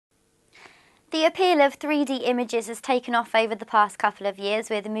The appeal of 3D images has taken off over the past couple of years,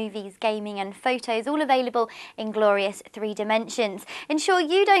 with movies, gaming and photos all available in glorious 3 dimensions. Ensure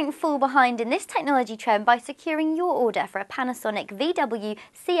you don't fall behind in this technology trend by securing your order for a Panasonic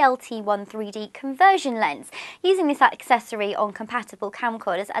VW-CLT1 3D conversion lens. Using this accessory on compatible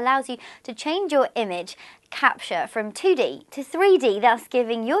camcorders allows you to change your image capture from 2D to 3D, thus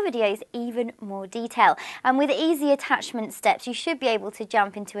giving your videos even more detail. And with easy attachment steps, you should be able to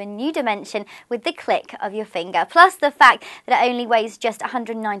jump into a new dimension with the click of your finger. Plus, the fact that it only weighs just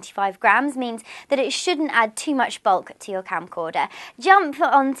 195 grams means that it shouldn't add too much bulk to your camcorder. Jump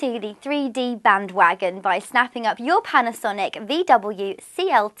onto the 3D bandwagon by snapping up your Panasonic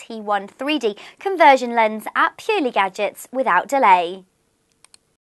VW-CLT1 3D conversion lens at Purely Gadgets without delay.